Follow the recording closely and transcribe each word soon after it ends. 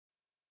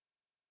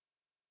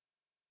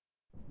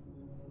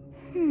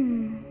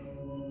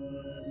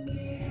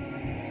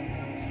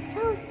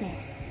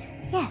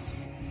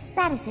Yes,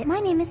 that is it. My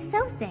name is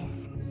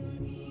Sothis.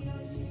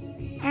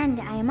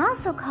 And I am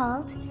also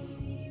called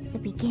the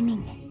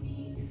Beginning.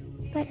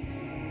 But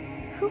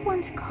who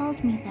once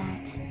called me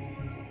that?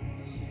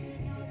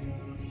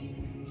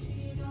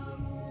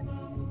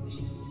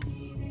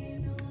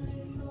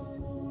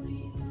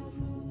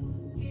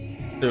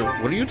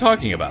 What are you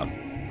talking about?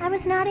 I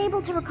was not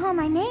able to recall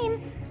my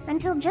name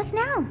until just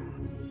now.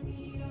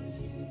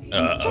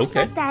 Just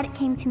okay. like that, it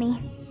came to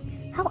me.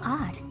 How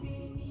odd.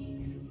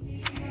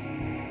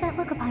 That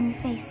look upon your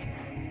face.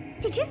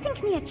 Did you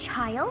think me a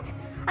child?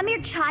 A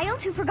mere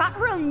child who forgot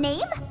her own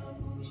name?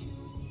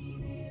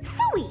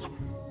 Phooey!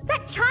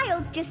 That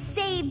child just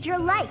saved your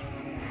life.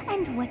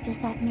 And what does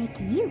that make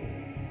you?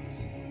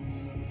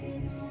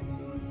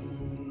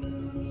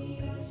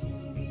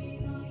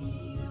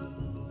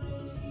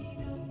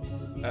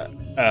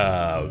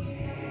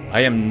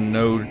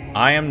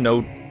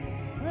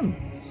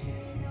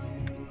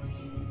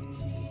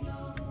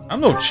 I'm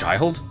no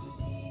child.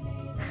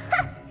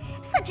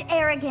 Such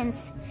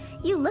arrogance.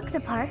 You look the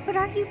part, but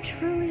are you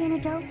truly an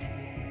adult?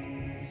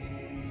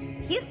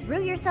 You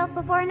threw yourself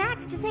before an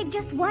axe to save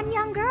just one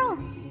young girl.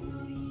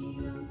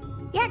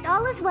 Yet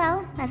all is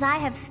well, as I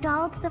have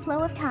stalled the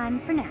flow of time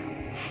for now.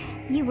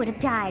 You would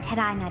have died had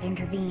I not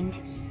intervened.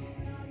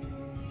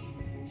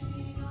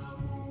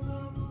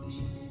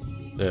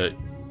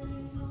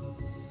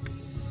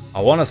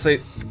 I want to say,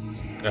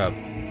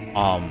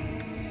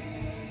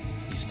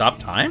 you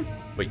stopped time?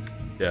 Wait,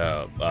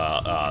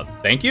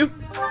 thank you?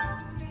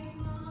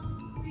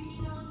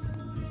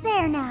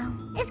 There now.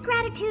 Is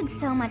gratitude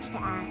so much to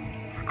ask?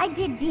 I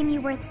did deem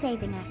you worth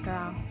saving after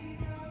all.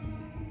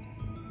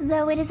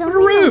 Though it is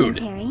only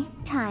momentary,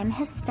 time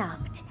has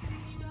stopped.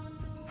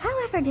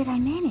 However did I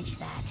manage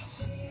that?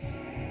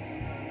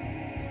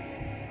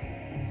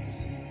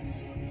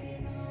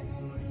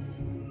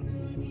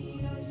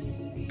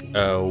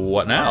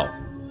 What now?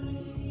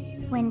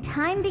 When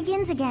time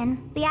begins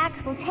again, the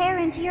axe will tear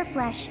into your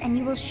flesh and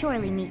you will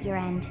surely meet your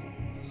end.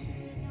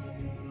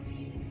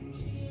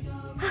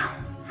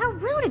 How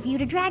rude of you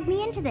to drag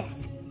me into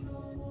this.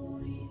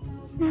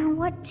 Now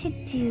what to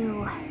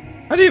do?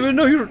 I didn't even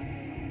know you were...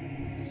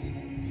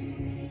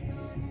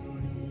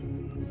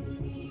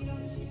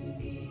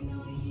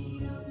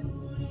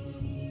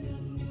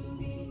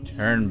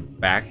 Turn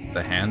back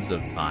the hands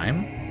of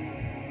time?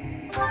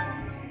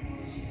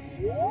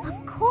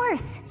 Of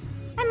course!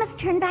 I must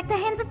turn back the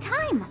hands of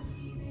time!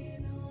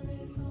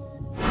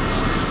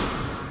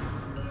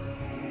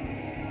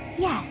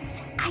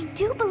 Yes, I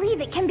do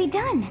believe it can be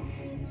done.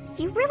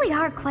 You really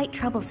are quite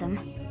troublesome.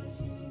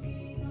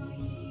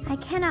 I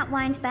cannot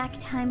wind back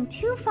time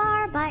too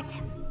far, but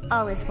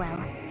all is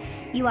well.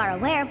 You are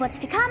aware of what's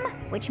to come,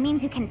 which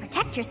means you can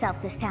protect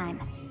yourself this time.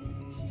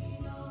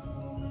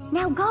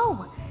 Now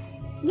go!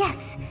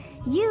 Yes,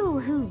 you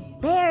who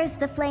bears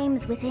the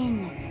flames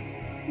within.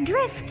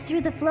 Drift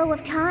through the flow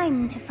of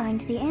time to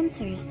find the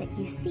answers that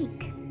you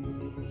seek.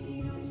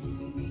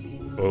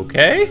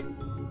 Okay.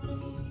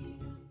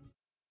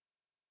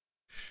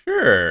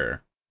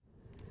 Sure.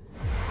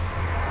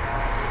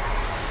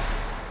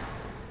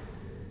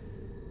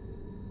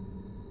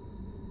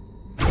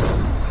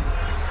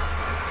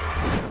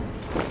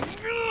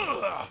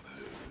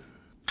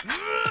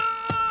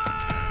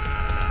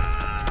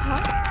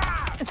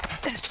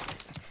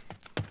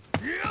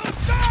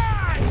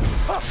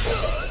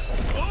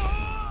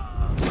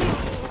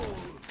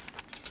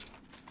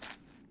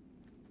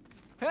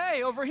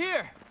 Hey, over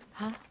here!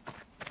 Huh?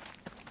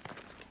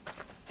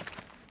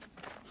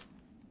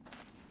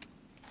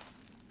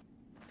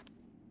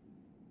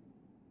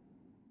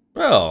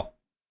 Well,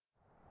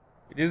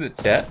 we did it,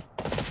 chat.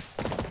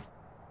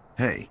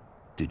 Hey,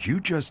 did you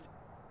just...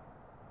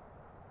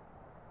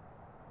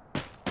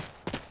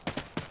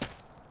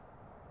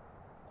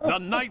 The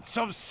Knights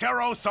of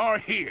Seros are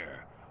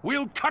here.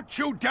 We'll cut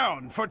you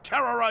down for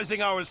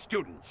terrorizing our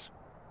students.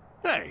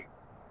 Hey,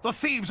 the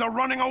thieves are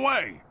running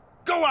away.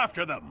 Go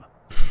after them.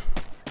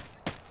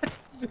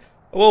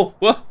 Well,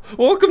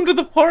 welcome to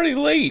the party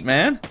late,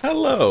 man.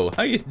 Hello,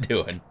 how you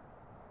doing?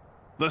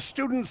 The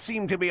students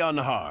seem to be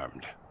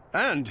unharmed.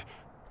 And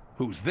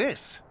who's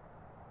this?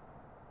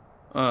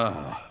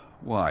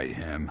 Why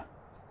him?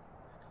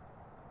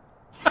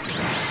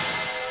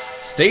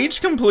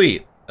 Stage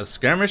complete. A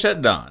skirmish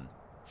at dawn.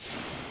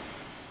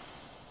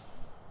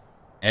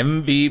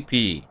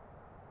 MVP.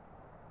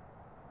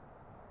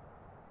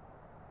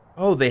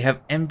 Oh, they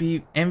have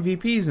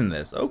MVPs in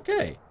this.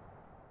 Okay.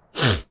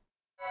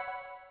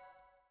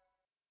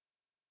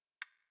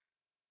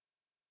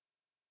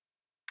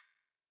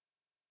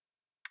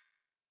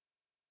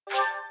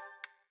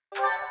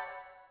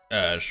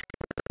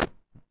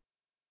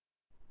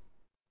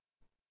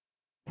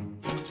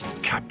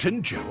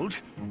 Captain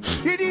Gerald?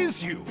 It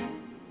is you!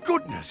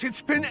 Goodness,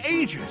 it's been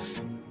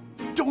ages!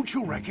 Don't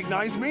you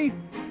recognize me?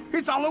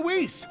 It's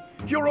Alois,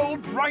 your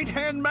old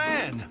right-hand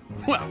man!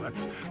 Well,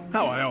 that's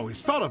how I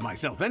always thought of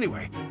myself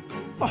anyway.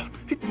 Oh,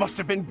 it must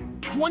have been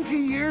 20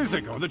 years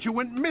ago that you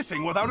went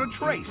missing without a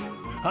trace.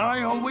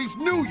 I always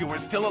knew you were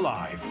still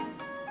alive.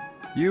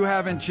 You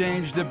haven't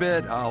changed a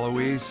bit,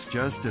 Alois.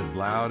 Just as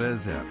loud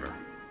as ever.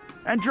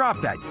 And drop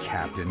that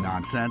captain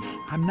nonsense.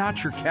 I'm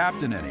not your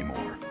captain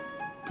anymore.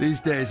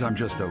 These days, I'm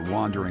just a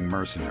wandering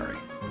mercenary.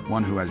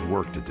 One who has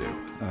work to do.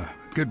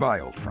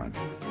 Goodbye, old friend.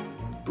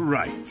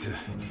 Right.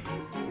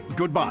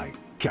 Goodbye,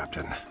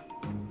 Captain.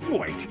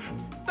 Wait,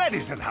 that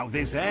isn't how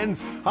this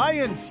ends. I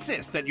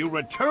insist that you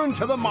return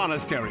to the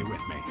monastery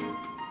with me.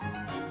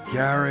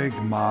 Garreg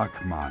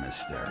Mach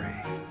Monastery.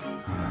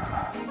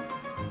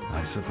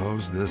 I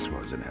suppose this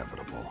was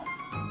inevitable.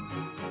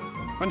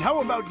 And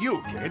how about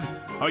you, kid?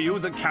 Are you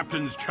the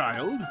captain's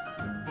child?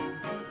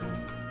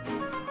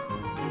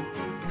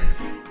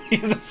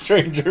 He's a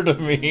stranger to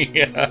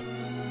me.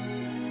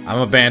 I'm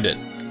a bandit.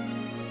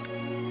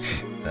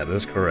 That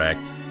is correct.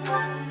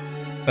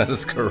 That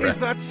is correct. Is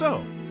that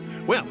so?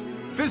 Well,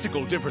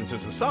 physical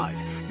differences aside,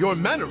 your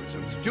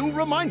mannerisms do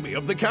remind me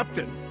of the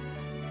captain.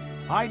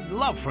 I'd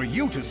love for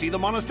you to see the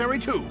monastery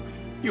too.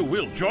 You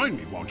will join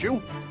me, won't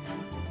you?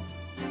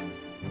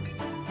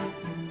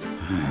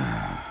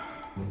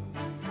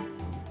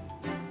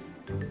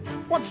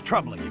 What's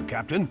troubling you,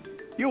 Captain?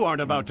 You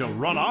aren't about to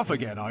run off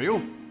again, are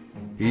you?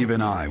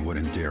 Even I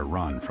wouldn't dare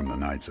run from the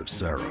Knights of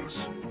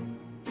Seros.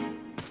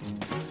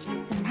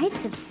 The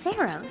Knights of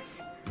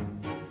Seros.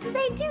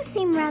 They do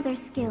seem rather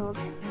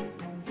skilled.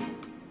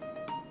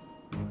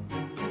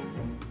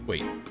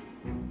 Wait.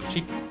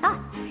 She...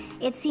 Ah,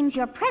 it seems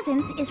your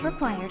presence is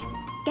required.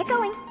 Get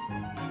going.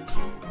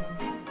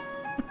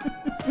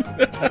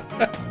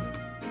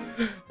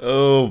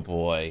 Oh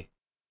boy.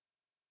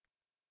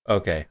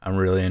 Okay, I'm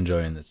really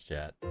enjoying this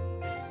chat.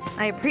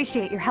 I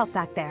appreciate your help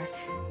back there.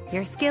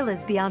 Your skill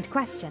is beyond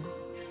question.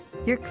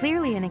 You're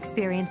clearly an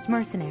experienced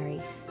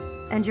mercenary.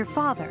 And your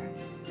father,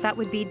 that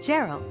would be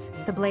Gerald,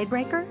 the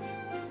Bladebreaker?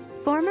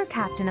 Former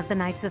captain of the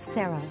Knights of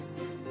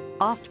Seros,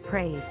 oft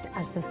praised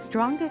as the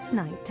strongest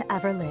knight to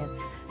ever live.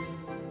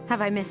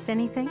 Have I missed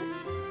anything?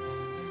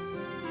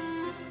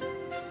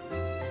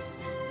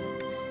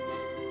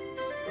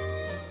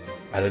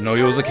 I didn't know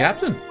he was a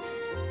captain.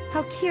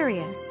 How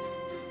curious.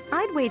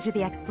 I'd wager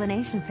the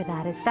explanation for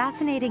that is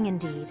fascinating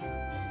indeed.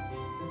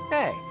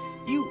 Hey,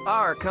 you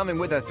are coming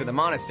with us to the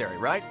monastery,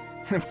 right?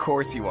 Of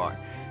course you are.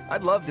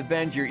 I'd love to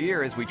bend your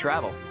ear as we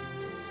travel.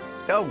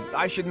 Oh,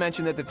 I should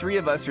mention that the three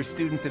of us are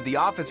students of the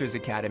Officers'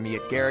 Academy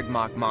at Garreg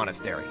Mach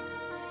Monastery.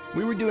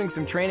 We were doing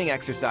some training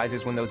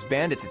exercises when those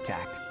bandits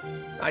attacked.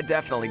 I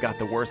definitely got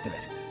the worst of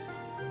it.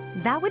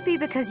 That would be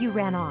because you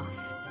ran off.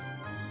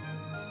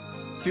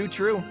 Too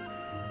true.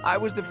 I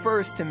was the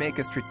first to make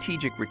a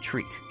strategic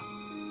retreat.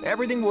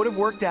 Everything would have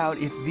worked out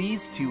if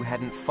these two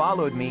hadn't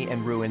followed me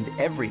and ruined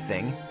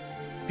everything.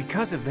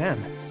 Because of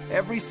them,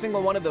 every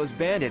single one of those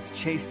bandits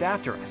chased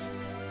after us.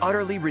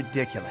 Utterly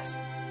ridiculous.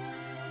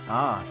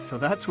 Ah, so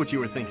that's what you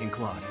were thinking,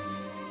 Claude.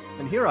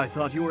 And here I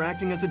thought you were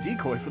acting as a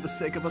decoy for the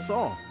sake of us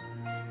all.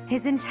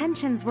 His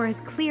intentions were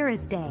as clear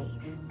as day.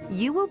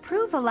 You will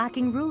prove a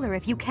lacking ruler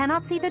if you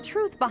cannot see the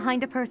truth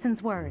behind a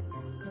person's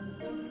words.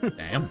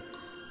 Damn.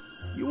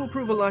 You will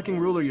prove a lacking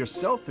ruler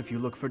yourself if you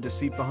look for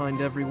deceit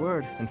behind every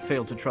word and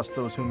fail to trust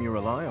those whom you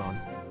rely on.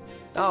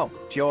 Oh,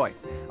 joy.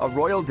 A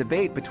royal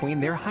debate between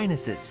their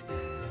highnesses.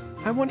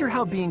 I wonder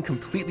how being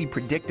completely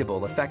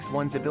predictable affects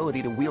one's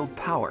ability to wield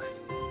power.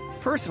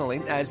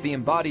 Personally, as the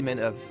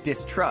embodiment of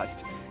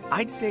distrust,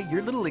 I'd say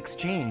your little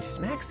exchange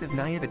smacks of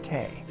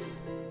naivete.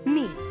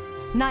 Me,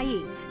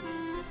 naive.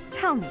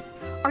 Tell me,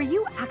 are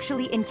you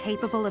actually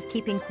incapable of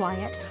keeping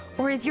quiet,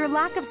 or is your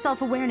lack of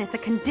self-awareness a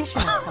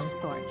condition of some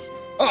sort?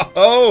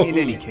 Oh! In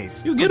any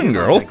case, you get him,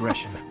 forgive my girl.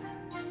 digression.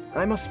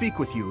 I must speak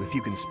with you if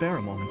you can spare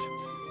a moment.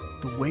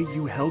 The way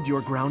you held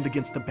your ground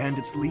against the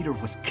bandits' leader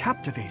was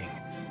captivating.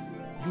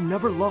 You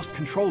never lost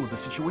control of the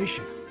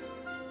situation.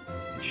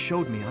 It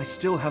showed me I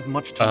still have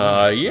much to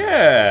learn.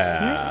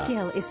 Yeah. Your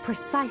skill is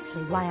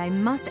precisely why I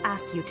must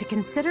ask you to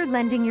consider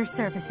lending your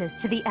services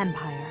to the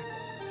Empire.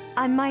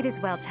 I might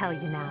as well tell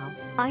you now,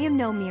 I am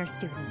no mere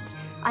student.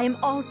 I am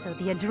also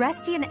the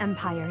Adrestian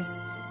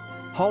Empire's...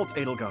 Halt,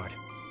 Edelgard.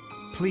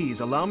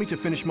 Please allow me to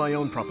finish my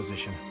own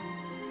proposition.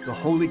 The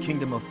Holy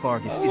Kingdom of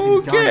Fargus is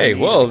in dire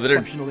need of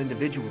exceptional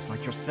individuals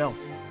like yourself.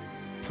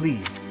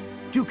 Please,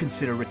 do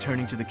consider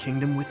returning to the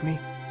kingdom with me.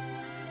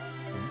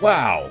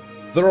 Wow.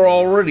 They're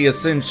already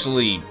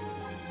essentially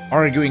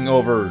arguing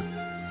over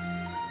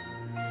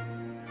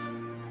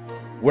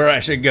where I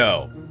should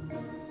go.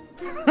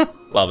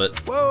 Love it.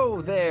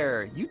 Whoa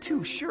there, you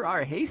two sure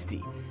are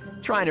hasty.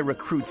 Trying to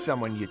recruit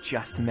someone you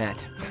just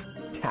met.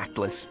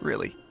 Tactless,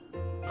 really.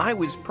 I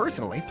was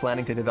personally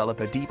planning to develop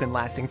a deep and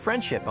lasting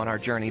friendship on our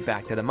journey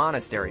back to the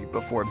monastery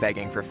before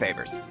begging for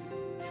favors.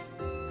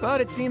 But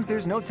it seems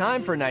there's no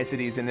time for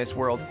niceties in this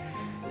world.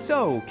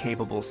 So,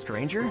 capable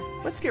stranger,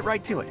 let's get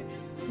right to it.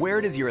 Where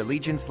does your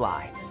allegiance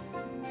lie?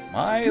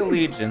 My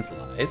allegiance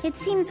lies. It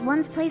seems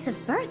one's place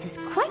of birth is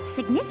quite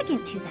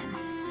significant to them.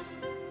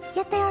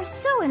 Yet they are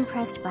so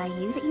impressed by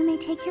you that you may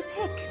take your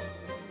pick.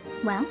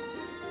 Well?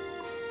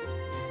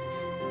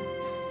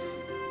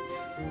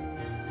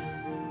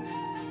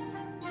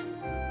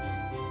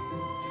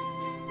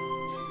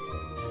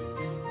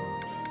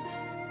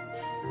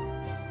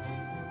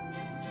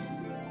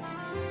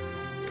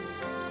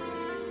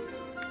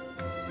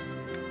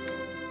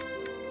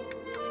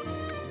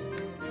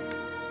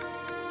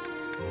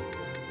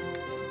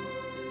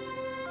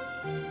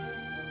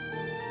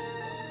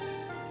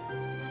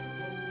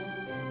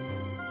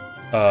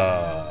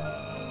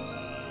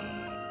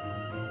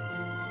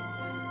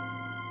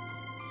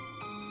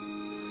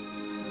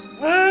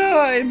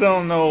 I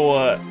don't know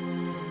what.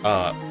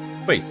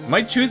 Wait, am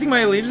I choosing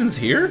my allegiance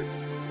here?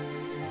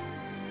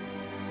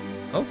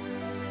 Oh.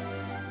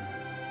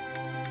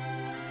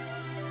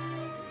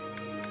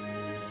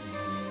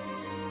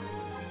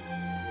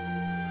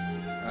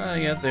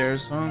 Yeah,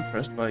 there's so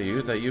impressed by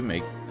you that you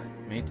may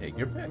take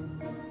your pick.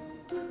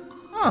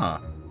 Huh.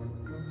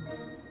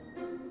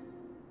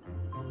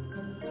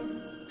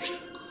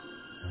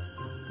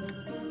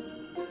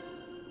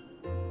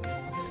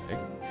 Okay.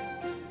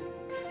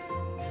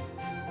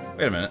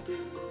 Wait a minute.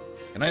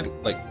 Can I,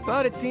 like...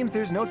 But it seems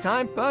there's no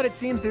time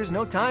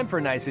for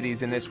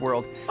niceties in this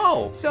world.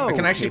 Oh, so I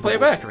can actually play it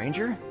capable back.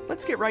 Stranger,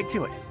 let's get right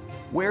to it.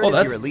 Where Oh, does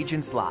that's- your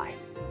allegiance lie?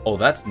 Oh,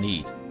 that's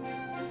neat.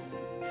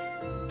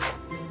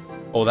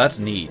 Oh, that's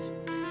neat.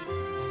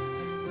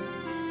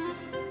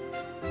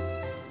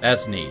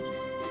 That's neat.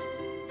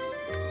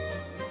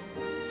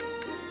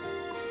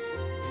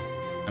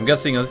 I'm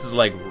guessing this is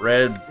like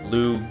red,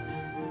 blue,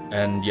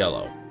 and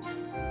yellow.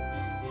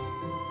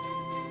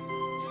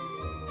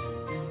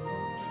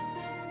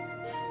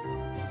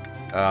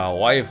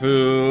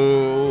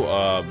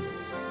 Waifu,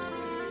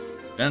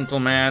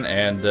 gentleman,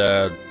 and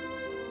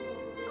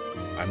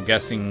I'm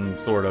guessing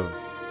sort of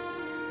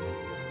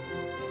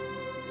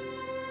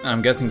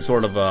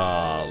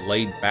a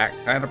laid-back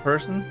kind of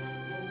person.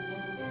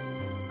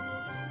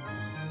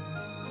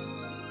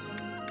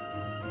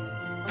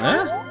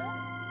 Huh?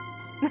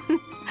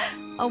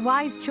 A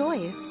wise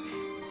choice.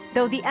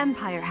 Though the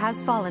Empire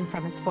has fallen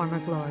from its former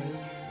glory,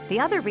 the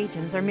other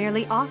regions are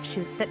merely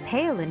offshoots that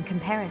pale in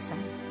comparison.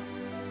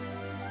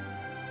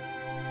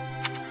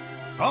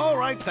 All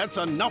right, that's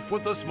enough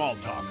with the small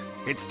talk.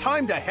 It's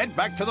time to head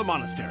back to the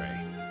monastery.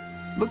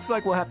 Looks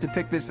like we'll have to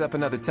pick this up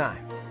another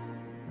time.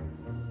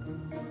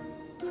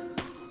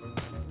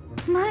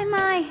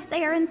 My,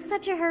 they are in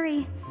such a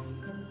hurry.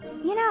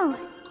 You know,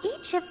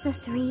 each of the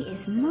three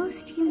is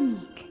most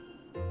unique.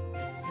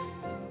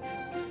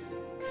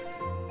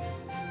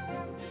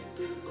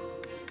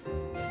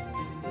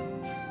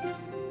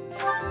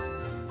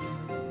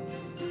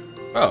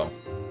 Oh.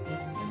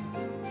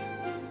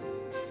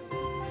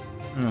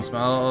 The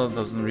smile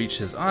doesn't reach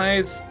his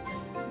eyes.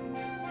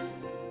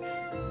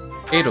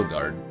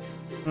 Edelgard.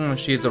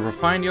 She's a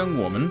refined young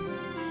woman,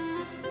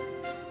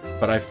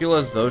 but I feel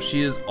as though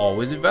she is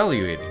always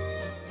evaluating.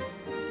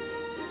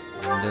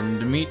 And then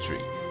Dimitri.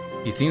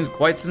 He seems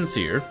quite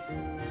sincere,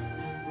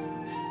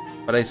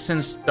 but I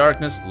sense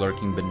darkness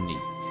lurking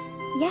beneath.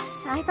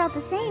 Yes, I thought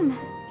the same.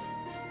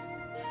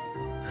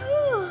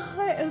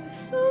 I am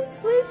so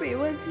sleepy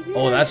once again.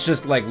 Oh, that's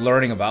just like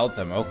learning about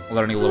them. Oh,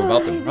 learning a little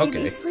about them. I may be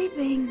Okay.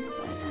 sleeping, but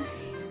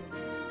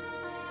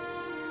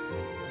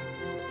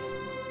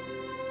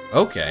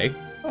Okay.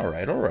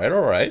 Alright, alright,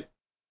 alright.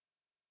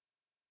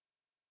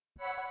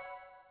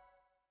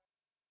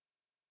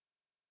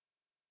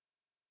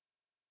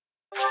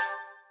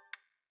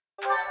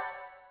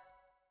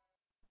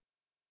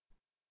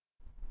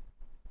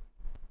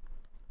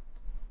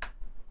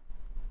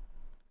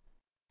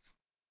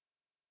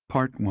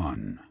 Part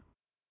 1.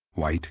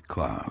 White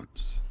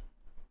Clouds.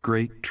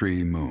 Great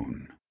Tree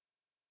Moon.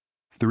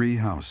 3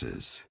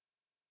 houses.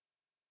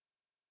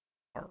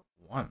 Part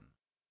 1.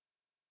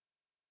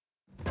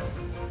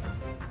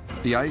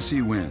 The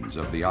icy winds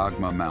of the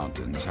Agma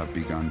Mountains have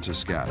begun to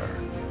scatter,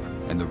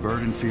 and the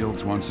verdant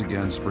fields once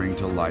again spring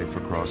to life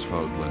across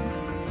Fodlan,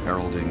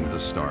 heralding the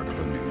start of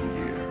a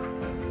new year.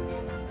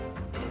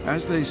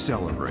 As they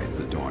celebrate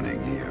the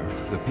dawning year,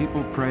 the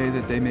people pray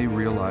that they may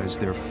realize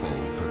their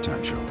full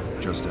potential,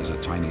 just as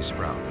a tiny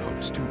sprout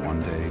hopes to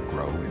one day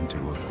grow into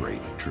a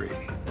great tree.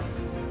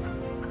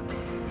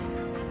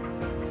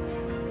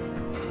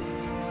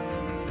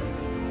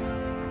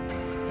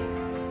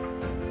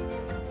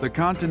 The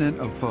continent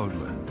of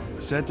Fodlan,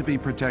 said to be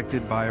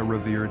protected by a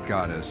revered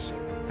goddess,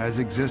 has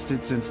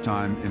existed since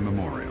time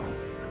immemorial.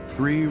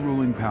 3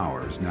 ruling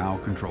powers now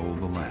control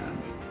the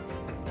land.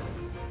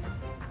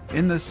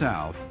 In the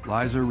south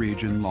lies a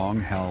region long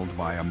held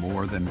by a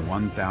more than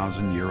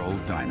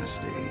 1,000-year-old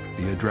dynasty,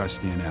 the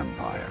Adrestian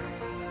Empire.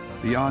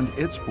 Beyond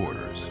its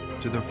borders,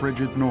 to the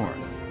frigid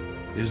north,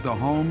 is the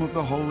home of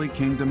the Holy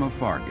Kingdom of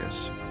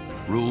Fargus,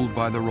 ruled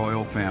by the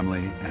royal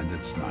family and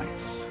its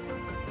knights.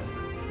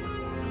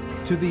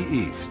 To the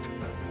east,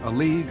 a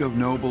league of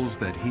nobles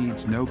that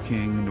heeds no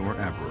king nor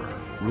emperor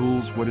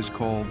rules what is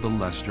called the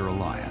Leicester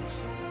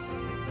Alliance.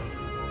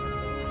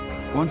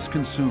 Once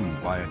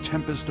consumed by a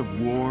tempest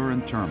of war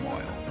and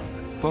turmoil,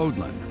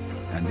 Fodlan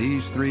and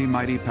these 3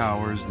 mighty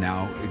powers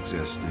now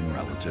exist in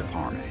relative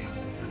harmony.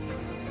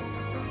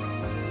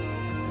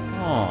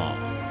 Aww.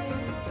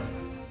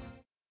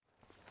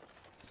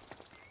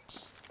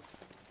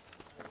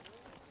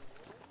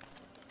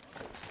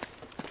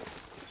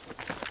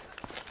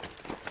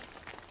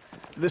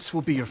 This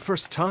will be your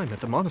first time at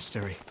the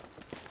monastery.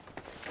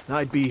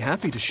 I'd be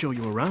happy to show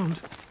you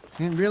around.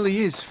 It really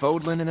is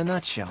Fodlan in a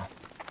nutshell.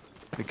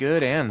 The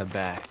good and the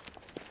bad.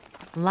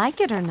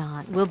 Like it or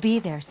not, we'll be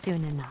there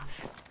soon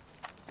enough.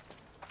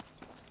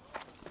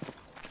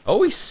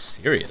 Oh, he's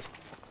serious.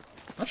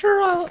 Not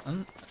sure.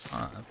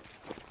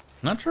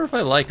 Not sure if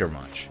I like her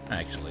much,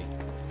 actually.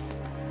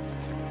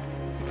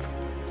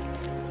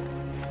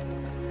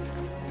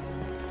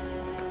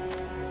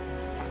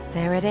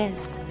 There it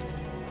is.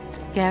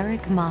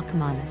 Garrick Mock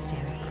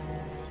Monastery.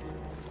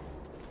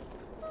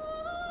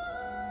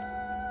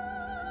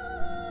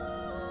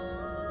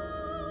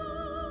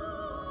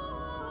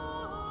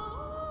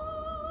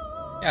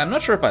 Yeah, I'm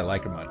not sure if I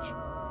like her much.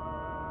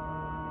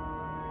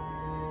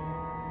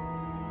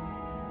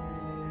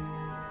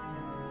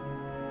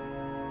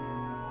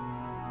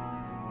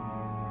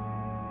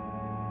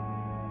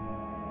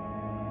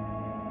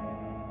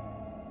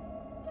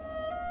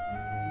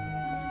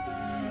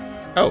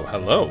 Oh,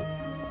 hello.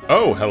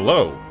 Oh,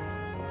 hello.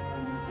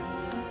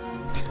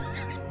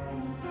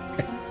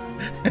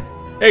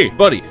 Hey,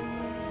 buddy.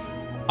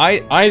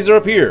 Eyes are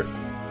up here.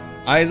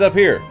 Eyes up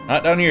here.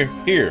 Not down here.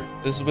 Here.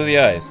 This is with the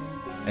eyes.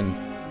 And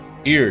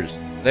ears.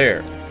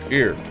 There.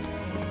 Here.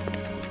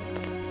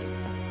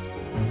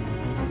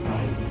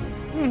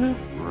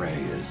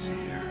 Rhea's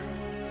here.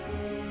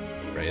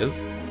 Reyes?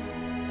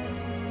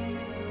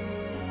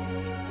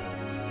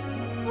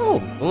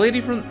 Oh, the lady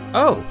from...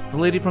 Oh, the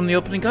lady from the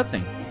opening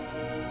cutscene.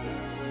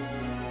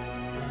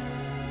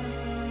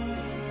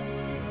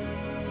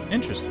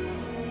 Interesting.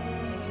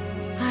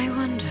 I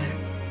wonder,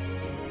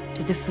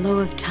 did the flow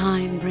of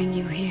time bring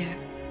you here?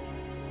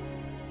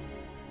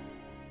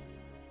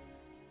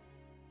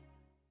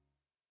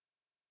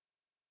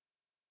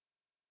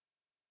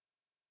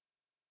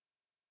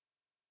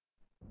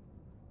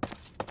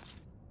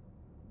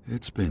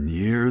 It's been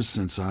years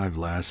since I've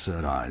last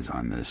set eyes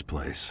on this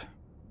place.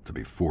 To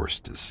be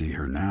forced to see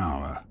her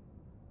now,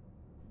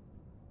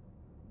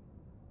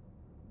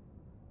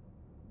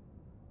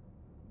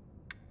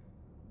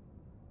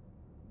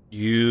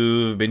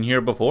 You've been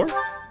here before?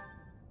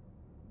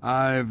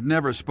 I've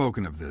never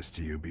spoken of this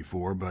to you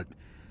before, but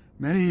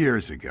many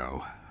years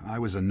ago, I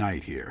was a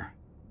knight here.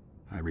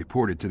 I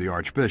reported to the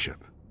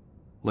Archbishop,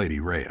 Lady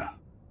Rhea.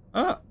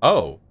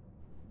 Oh.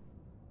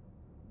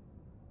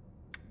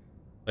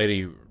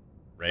 Lady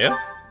Rhea?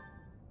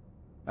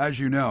 As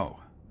you know,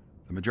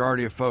 the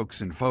majority of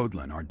folks in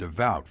Fodlan are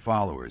devout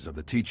followers of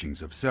the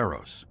teachings of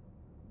Seros.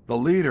 The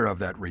leader of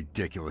that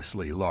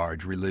ridiculously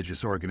large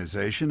religious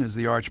organization is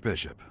the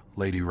Archbishop,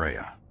 Lady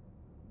Rhea.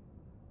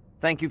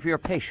 Thank you for your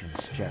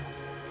patience, Gerald.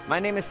 My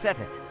name is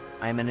Seteth.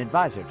 I am an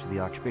advisor to the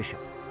Archbishop.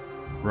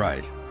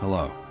 Right.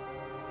 Hello.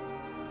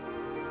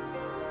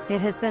 It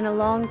has been a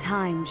long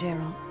time,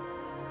 Gerald.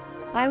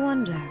 I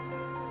wonder,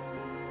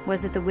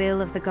 was it the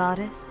will of the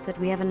goddess that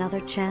we have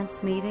another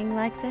chance meeting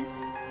like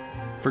this?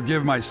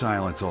 Forgive my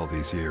silence all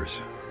these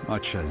years.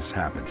 Much has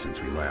happened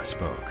since we last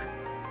spoke.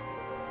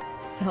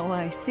 So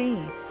I see.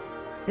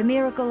 The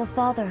miracle of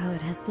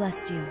fatherhood has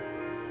blessed you.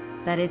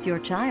 That is your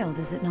child,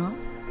 is it not?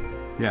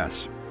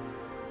 Yes.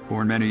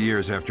 Born many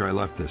years after I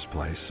left this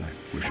place.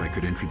 I wish I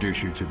could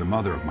introduce you to the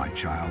mother of my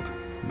child,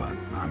 but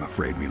I'm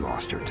afraid we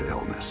lost her to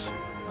illness.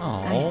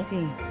 Oh. I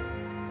see.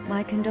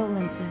 My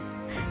condolences.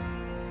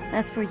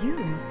 As for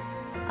you,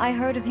 I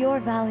heard of your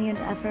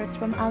valiant efforts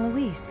from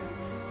Alois.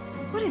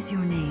 What is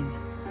your name?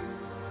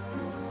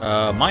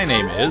 My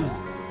name is...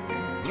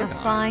 A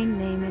Zercon. fine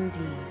name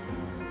indeed.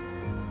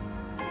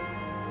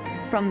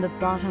 From the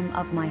bottom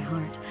of my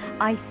heart,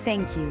 I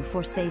thank you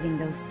for saving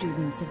those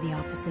students of the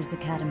Officers'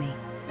 Academy.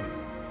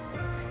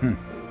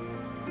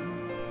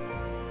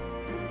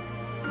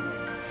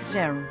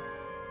 Gerald,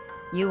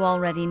 you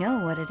already know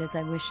what it is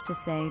I wish to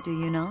say, do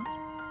you not?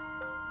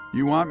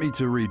 You want me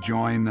to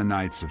rejoin the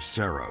Knights of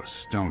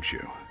Seros, don't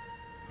you?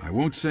 I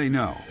won't say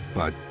no,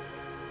 but...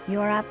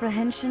 Your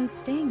apprehension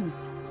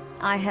stings.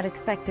 I had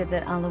expected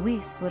that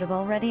Alois would have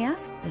already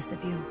asked this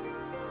of you.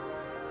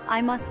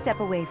 I must step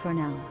away for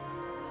now,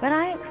 but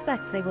I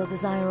expect they will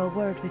desire a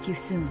word with you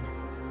soon.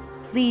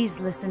 Please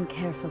listen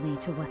carefully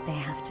to what they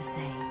have to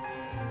say.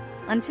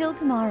 Until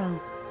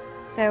tomorrow,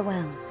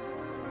 farewell.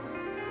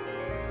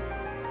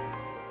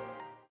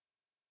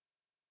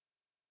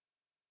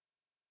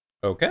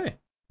 Okay.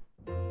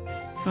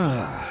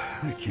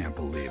 I can't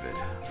believe it.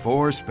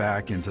 Forced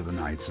back into the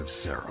Knights of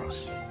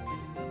Seros.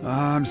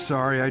 I'm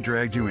sorry I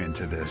dragged you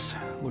into this.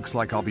 Looks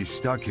like I'll be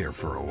stuck here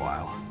for a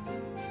while.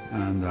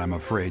 And I'm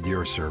afraid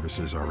your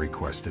services are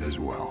requested as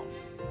well.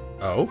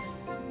 Oh?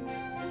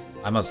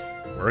 I must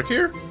work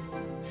here?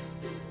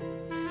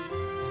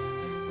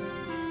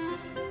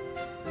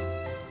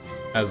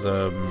 As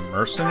a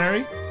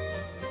mercenary?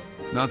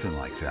 Nothing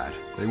like that.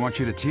 They want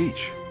you to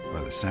teach,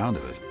 by the sound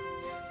of it.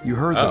 You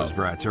heard those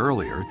brats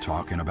earlier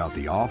talking about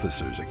the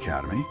Officers'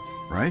 Academy,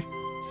 right?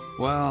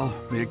 Well,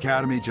 the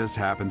Academy just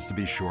happens to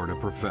be short a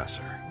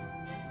professor.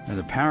 And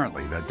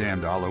apparently that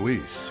damned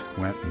Alois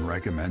went and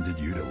recommended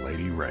you to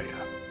Lady Rhea.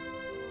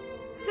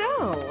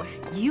 So,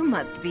 you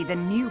must be the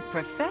new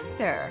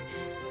professor.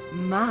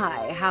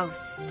 My, how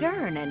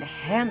stern and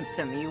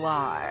handsome you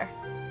are.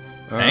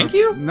 Thank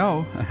you?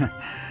 No.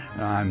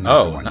 I'm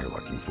not the one you're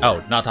looking for.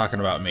 Oh, not talking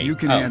about me. You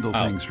can handle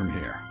things from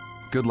here.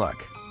 Good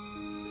luck.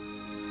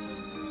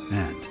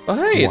 And Oh,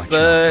 hey, watch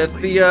out for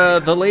Lady Rhea.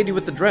 the lady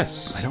with the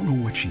dress. I don't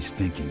know what she's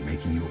thinking,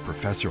 making you a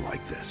professor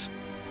like this.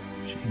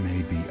 She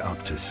may be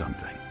up to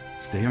something.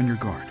 Stay on your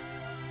guard.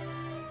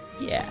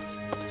 Yeah.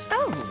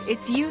 Oh,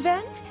 it's you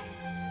then?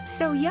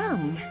 So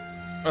young.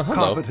 Hello.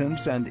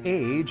 Competence and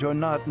age are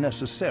not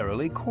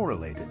necessarily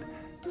correlated,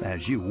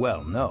 as you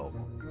well know.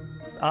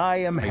 I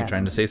am Are you Hammond,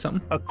 trying to say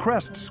something? a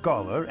Crest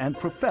Scholar and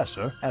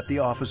Professor at the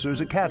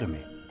Officers' Academy.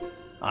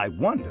 I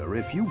wonder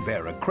if you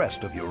bear a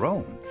crest of your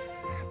own.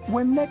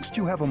 When next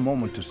you have a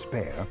moment to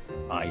spare,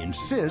 I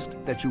insist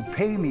that you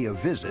pay me a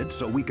visit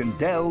so we can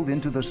delve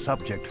into the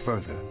subject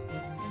further.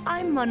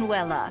 I'm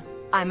Manuela.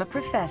 I'm a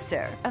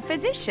professor, a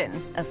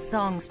physician, a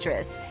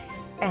songstress,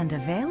 and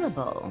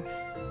available.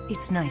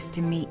 It's nice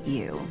to meet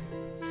you.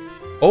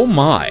 Oh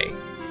my.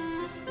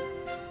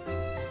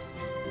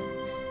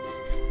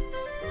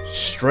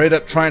 Straight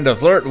up trying to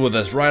flirt with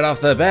us right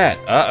off the bat.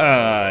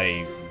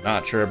 I'm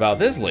not sure about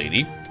this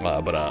lady,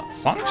 but a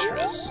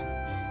songstress.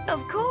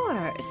 Of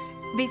course.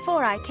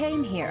 Before I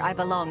came here, I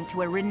belonged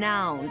to a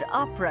renowned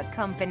opera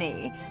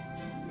company.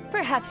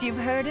 Perhaps you've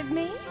heard of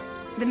me?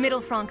 The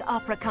Middlefranc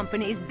Opera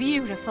Company's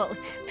beautiful,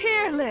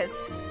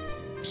 peerless.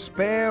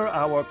 Spare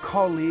our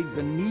colleague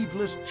the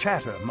needless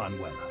chatter,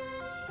 Manuela.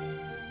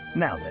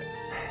 Now then,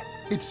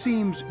 it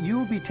seems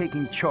you'll be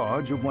taking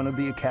charge of one of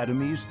the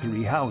Academy's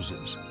 3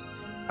 houses.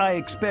 I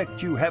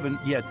expect you haven't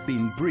yet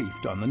been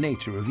briefed on the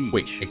nature of each,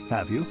 Wait,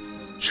 have you?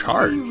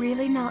 Charge? Do you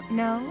really not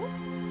know?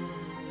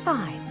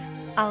 Fine.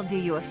 I'll do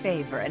you a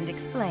favor and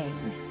explain.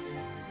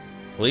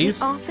 Please?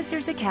 The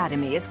Officers'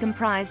 Academy is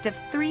comprised of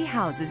 3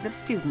 houses of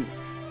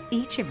students,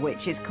 each of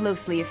which is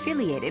closely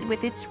affiliated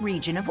with its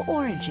region of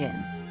origin.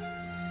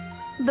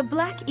 The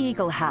Black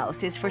Eagle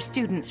House is for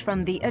students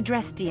from the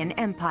Adrestian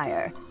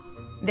Empire.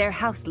 Their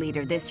house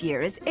leader this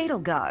year is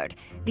Edelgard,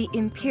 the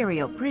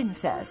Imperial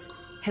Princess,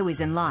 who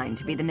is in line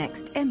to be the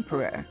next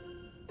Emperor.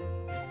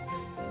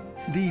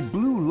 The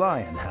Blue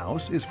Lion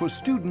House is for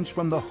students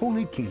from the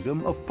Holy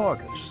Kingdom of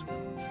Fargus.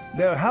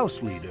 Their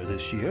house leader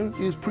this year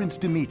is Prince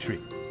Dimitri.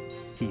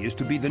 He is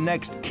to be the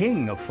next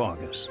king of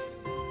Fargus.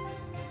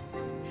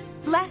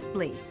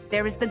 Lastly,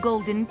 there is the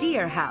Golden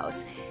Deer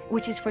House,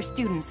 which is for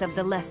students of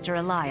the Leicester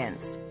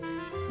Alliance.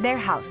 Their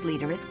house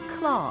leader is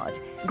Claude,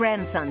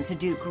 grandson to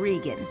Duke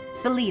Regan,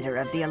 the leader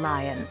of the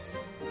Alliance.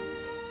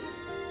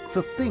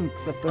 To think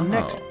that the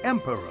next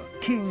Emperor,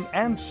 King,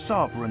 and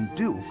Sovereign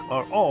Duke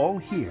are all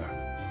here.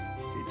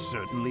 It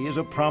certainly is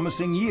a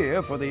promising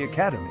year for the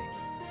Academy.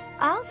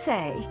 I'll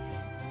say.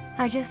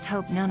 I just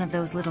hope none of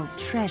those little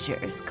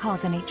treasures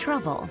cause any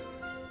trouble.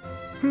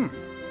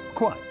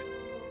 Quite.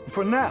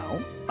 For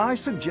now, I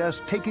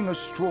suggest taking a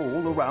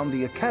stroll around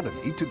the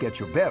Academy to get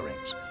your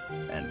bearings.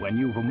 And when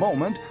you've a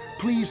moment,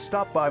 please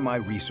stop by my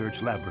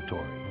research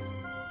laboratory.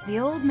 The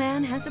old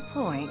man has a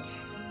point.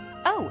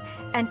 Oh,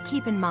 and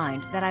keep in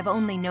mind that I've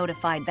only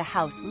notified the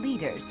house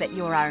leaders that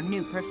you're our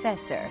new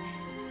professor.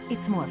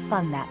 It's more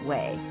fun that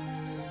way.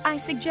 I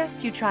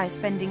suggest you try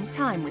spending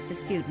time with the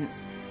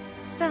students.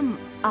 Some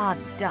odd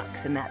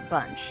ducks in that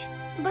bunch,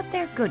 but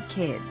they're good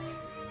kids.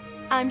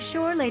 I'm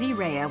sure Lady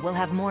Rhea will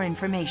have more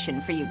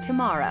information for you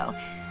tomorrow,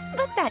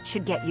 but that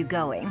should get you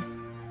going.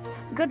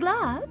 Good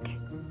luck.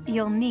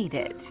 You'll need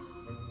it.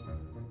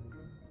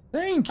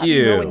 Thank Have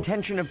you no you.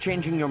 intention of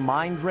changing your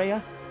mind,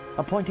 Rhea?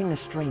 Appointing a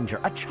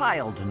stranger, a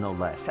child no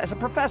less, as a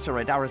professor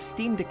at our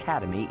esteemed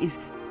academy is...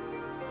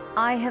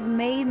 I have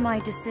made my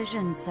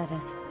decision,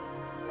 Sedith.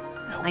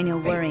 I know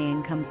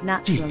worrying comes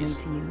naturally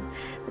to you,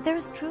 but there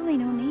is truly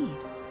no need.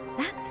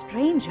 That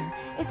stranger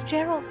is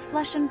Gerald's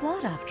flesh and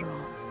blood, after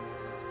all.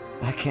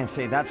 I can't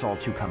say that's all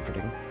too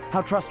comforting.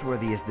 How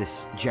trustworthy is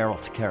this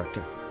Gerald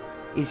character?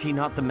 Is he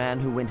not the man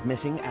who went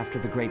missing after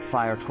the Great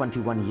Fire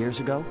 21 years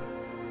ago?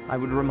 I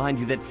would remind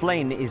you that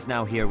Flayn is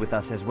now here with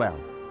us as well.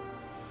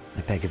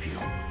 I beg of you,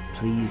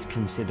 please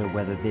consider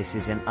whether this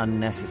is an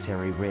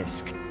unnecessary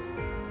risk.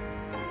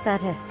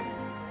 Sedith,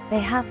 they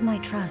have my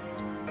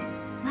trust.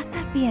 Let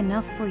that be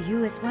enough for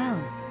you as well.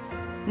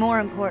 More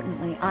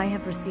importantly, I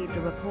have received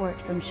a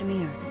report from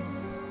Shamir.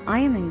 I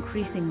am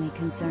increasingly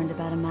concerned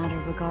about a matter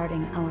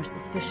regarding our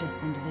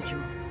suspicious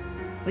individual.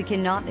 We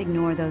cannot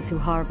ignore those who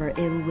harbor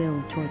ill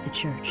will toward the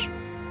Church,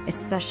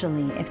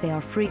 especially if they are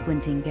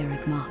frequenting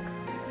Garrick Mach.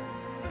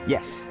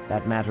 Yes,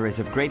 that matter is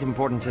of great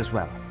importance as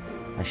well.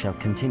 I shall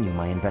continue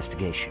my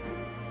investigation.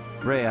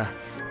 Rhea,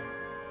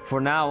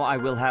 for now I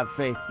will have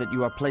faith that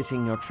you are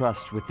placing your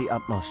trust with the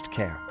utmost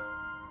care.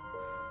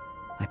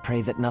 I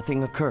pray that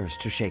nothing occurs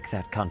to shake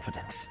that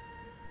confidence.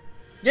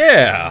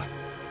 Yeah.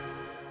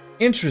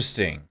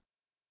 Interesting.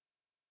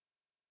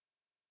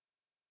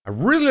 I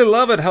really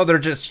love it how they're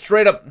just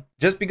straight up,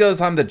 just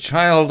because I'm the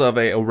child of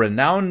a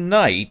renowned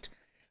knight,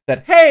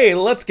 that, hey,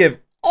 let's give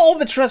all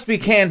the trust we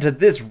can to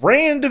this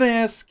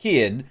random-ass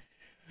kid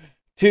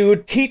to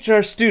teach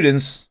our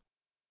students.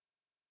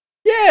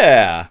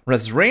 Yeah,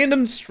 this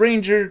random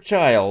stranger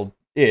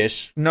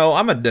child-ish. No,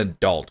 I'm an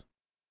adult.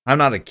 I'm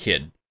not a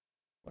kid.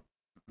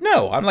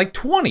 No, I'm like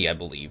 20, I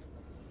believe.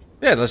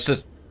 Yeah, let's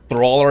just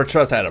throw all our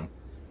trust at him.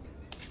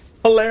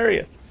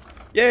 Hilarious.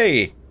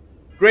 Yay.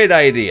 Great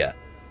idea.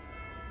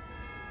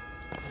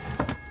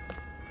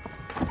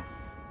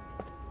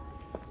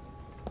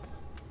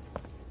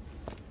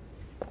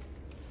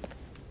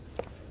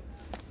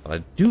 But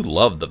I do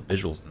love the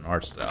visuals and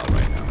art style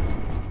right now.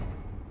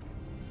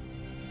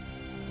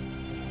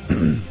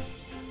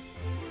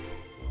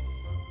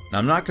 Now,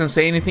 I'm not going to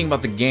say anything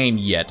about the game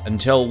yet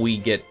until we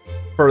get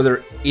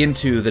further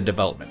into the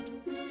development.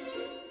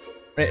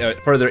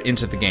 Further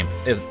into the game,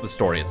 the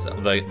story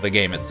itself, the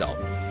game itself.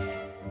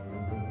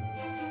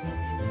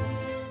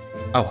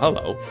 Oh,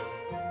 hello.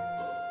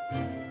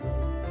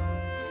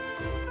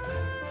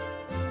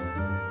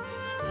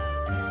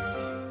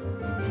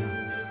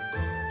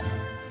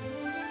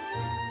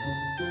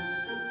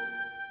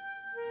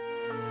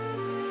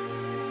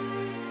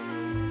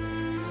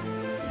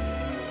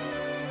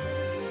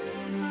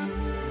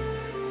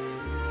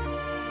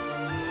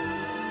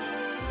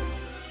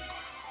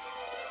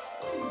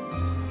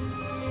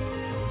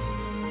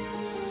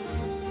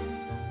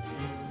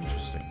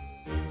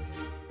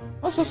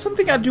 Also,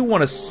 something I do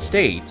want to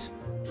state.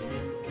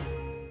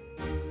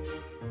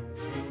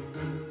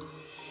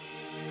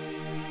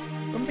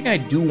 Something I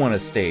do want to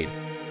state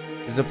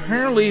is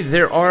apparently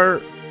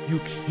you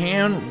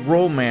can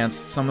romance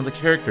some of the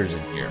characters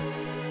in here.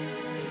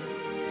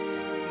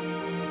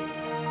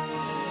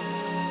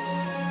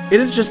 It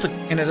is just,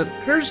 and it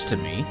occurs to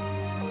me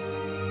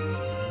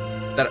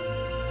that,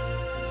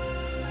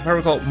 if I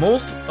recall,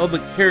 most of the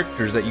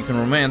characters that you can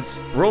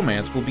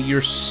romance will be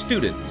your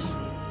students.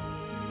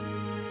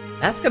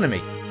 That's gonna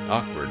make it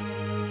awkward.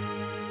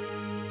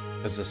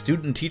 As a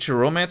student-teacher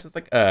romance, it's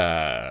like,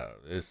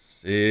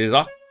 this is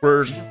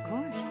awkward. Of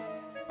course.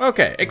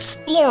 Okay,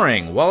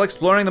 exploring. While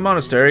exploring the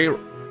monastery,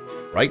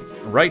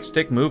 right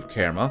stick move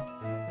camera.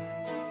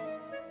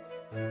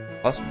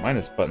 Plus or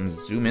minus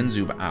buttons zoom in,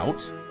 zoom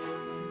out.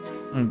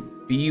 And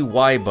B,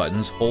 Y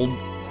buttons hold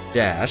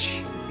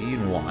dash. B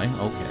and Y,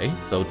 okay.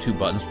 So 2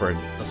 buttons for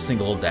a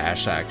single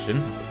dash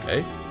action,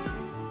 okay.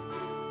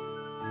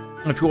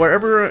 If you are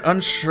ever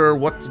unsure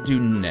what to do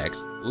next,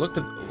 look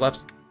to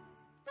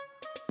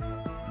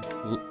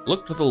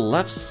the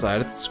left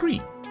side of the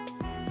screen.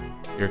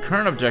 Your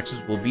current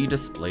objectives will be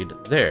displayed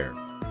there.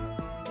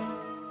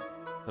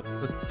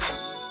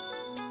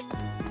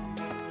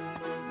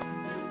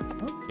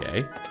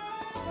 Okay.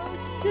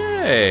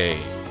 Okay.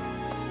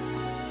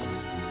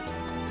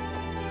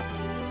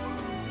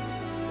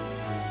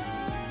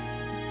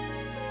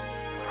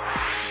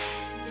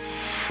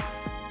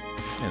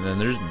 And then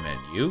there's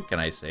menu. Can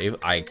I save?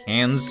 I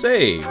can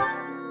save.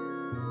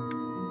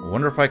 I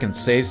wonder if I can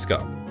save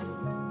scum.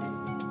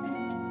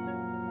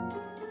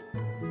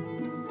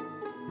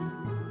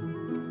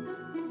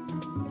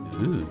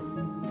 Ooh.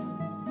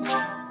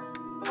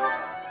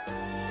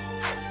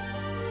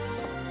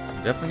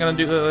 Definitely gonna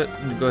do it.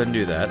 I'm gonna go ahead and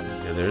do that.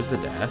 Okay, there's the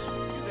dash.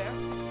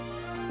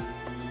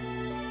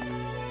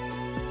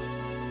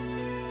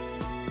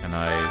 And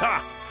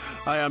Ha!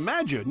 I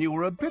imagine you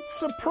were a bit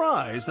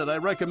surprised that I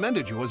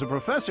recommended you as a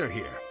professor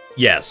here.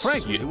 Yes.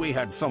 Frankly, we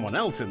had someone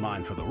else in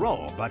mind for the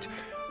role, but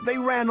they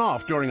ran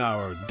off during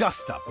our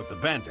dust-up with the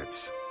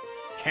bandits.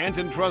 Can't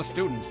entrust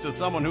students to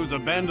someone who's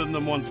abandoned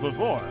them once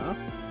before, huh?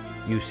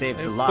 You saved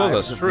the Well, lives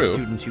that's of true. the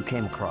students you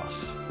came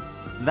across.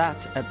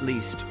 That, at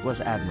least,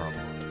 was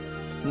admirable.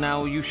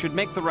 Now you should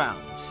make the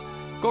rounds.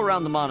 Go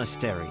around the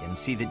monastery and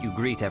see that you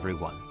greet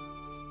everyone.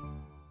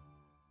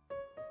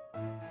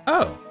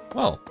 Oh,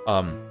 well,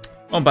 oh,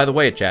 and by the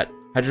way, chat,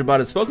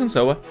 Hyderabad has spoken,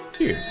 so,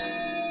 here.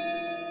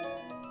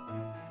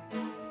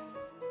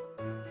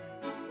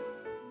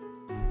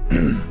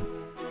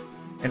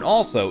 And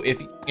also,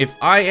 if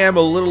I am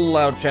a little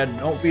loud, chat,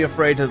 don't be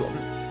afraid to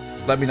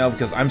let me know,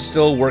 because I'm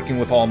still working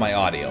with all my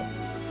audio.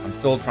 I'm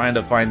still trying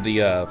to find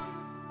the,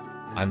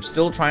 I'm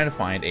still trying to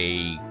find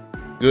a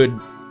good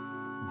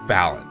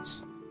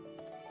balance.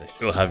 I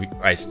still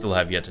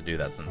have yet to do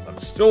that, since I'm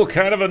still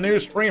kind of a new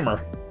streamer.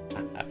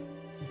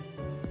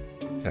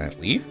 Can I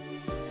leave?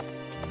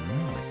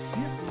 No, I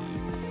can't leave.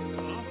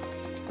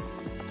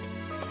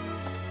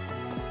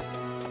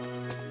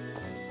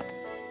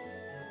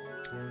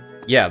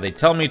 Yeah, they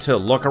tell me to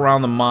look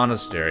around the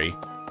monastery.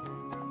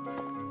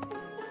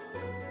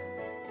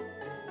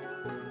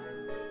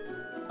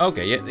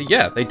 Okay,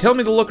 yeah, they tell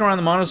me to look around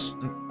the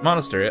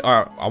monastery.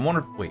 I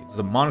wonder, wait, is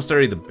the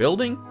monastery the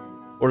building?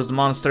 Or is the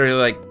monastery,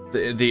 like,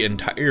 the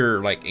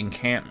entire, like,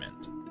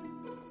 encampment?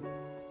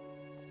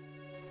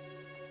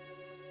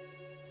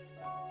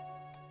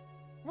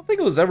 I don't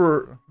think it was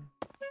ever...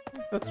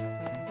 I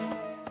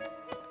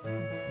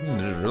mean,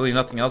 there's really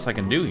nothing else I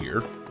can do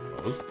here, I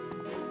suppose.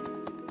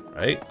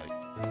 Right? Like,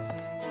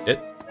 it.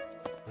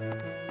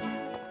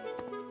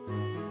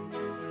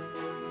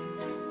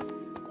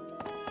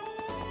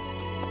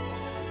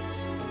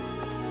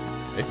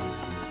 Okay.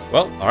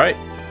 Well, alright.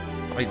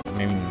 I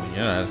mean,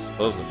 yeah, I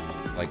suppose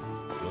there's, like,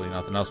 really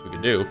nothing else we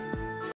could do.